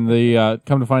walk in, and the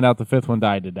come to find out the 5th one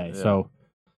died today. Yeah. So,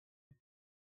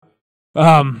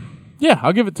 yeah,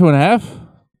 I'll give it 2.5.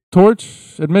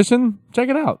 Torch admission. Check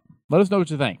it out. Let us know what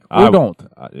you think. Or don't.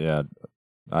 Yeah.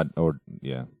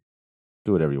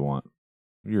 Do whatever you want.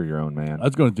 You're your own man. I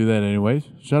was going to do that anyways.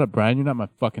 Shut up, Brian. You're not my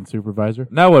fucking supervisor.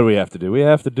 Now what do we have to do? We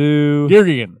have to do... Gear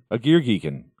Geekin'. A Gear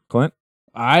Geekin'. Clint?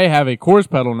 I have a chorus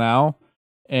pedal now,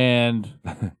 and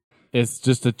it's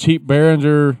just a cheap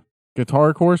Behringer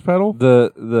guitar chorus pedal.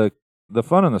 The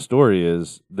fun in the story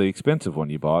is the expensive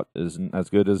one you bought isn't as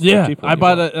good as the cheap one. I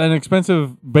bought an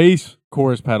expensive bass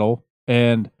chorus pedal,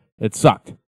 and it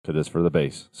sucked. To this for the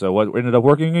bass. So what ended up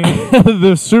working?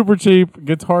 The super cheap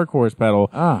guitar chorus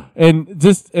pedal. And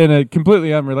just in a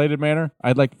completely unrelated manner,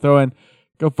 I'd like to throw in,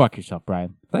 go fuck yourself,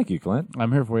 Brian. Thank you, Clint.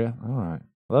 I'm here for you. All right.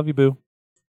 Love you, boo.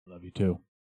 Love you too.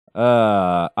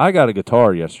 I got a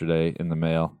guitar yesterday in the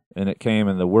mail, and it came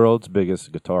in the world's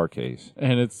biggest guitar case.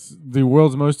 And it's the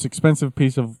world's most expensive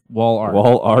piece of wall art.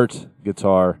 Wall art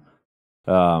guitar.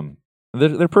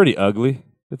 They're pretty ugly.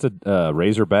 It's a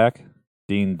Razorback.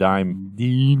 Dean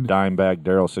Dimebag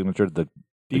Darrell signature. The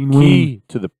key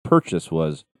to the purchase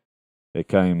was it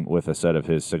came with a set of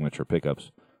his signature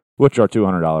pickups, which are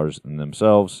 $200 in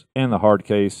themselves, and the hard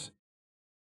case,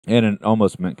 and in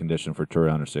almost mint condition for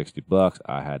 $260.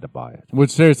 I had to buy it.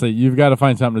 Which, seriously, you've got to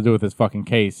find something to do with this fucking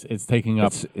case. It's taking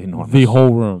up enormous. The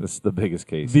whole room. It's the biggest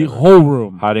case. The ever. Whole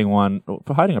room.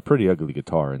 Hiding a pretty ugly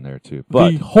guitar in there too.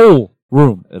 But the whole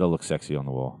room. It'll look sexy on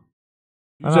the wall.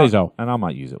 You say so. And I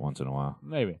might use it once in a while.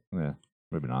 Maybe. Yeah,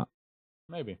 maybe not.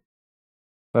 Maybe.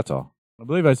 That's all. I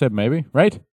believe I said maybe,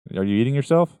 right? Are you eating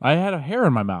yourself? I had a hair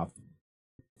in my mouth.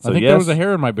 So I think there was a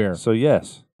hair in my beer. So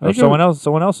yes. Or someone else's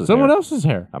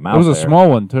hair. A mouse hair. It was a small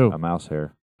one too. A mouse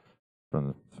hair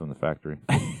from the factory.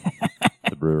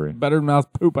 The brewery. Better than mouse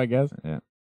poop, I guess. Yeah.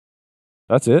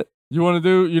 That's it. You don't want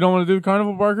to do the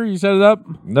carnival, Barker? You set it up?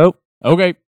 Nope.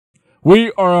 Okay.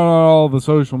 We are on all the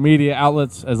social media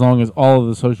outlets, as long as all of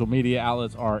the social media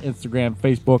outlets are Instagram,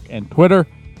 Facebook, and Twitter.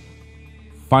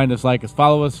 Find us, like us,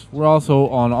 follow us. We're also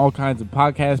on all kinds of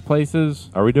podcast places.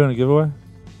 Are we doing a giveaway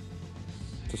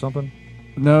to something?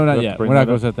 No, not yet. We're not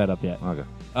going to set that up yet. Okay.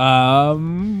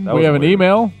 We have an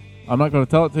email. I'm not going to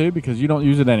tell it to you because you don't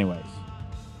use it anyways.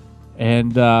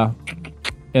 And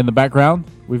in the background,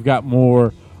 we've got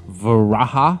more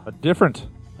Varaha. A different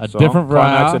Varaha.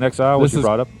 Climax in Exile, which you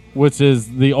brought up. Which is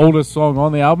the oldest song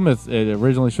on the album. It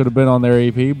originally should have been on their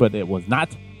EP, but it was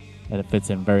not. And it fits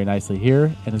in very nicely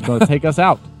here and is going to take us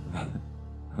out.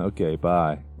 Okay,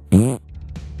 bye.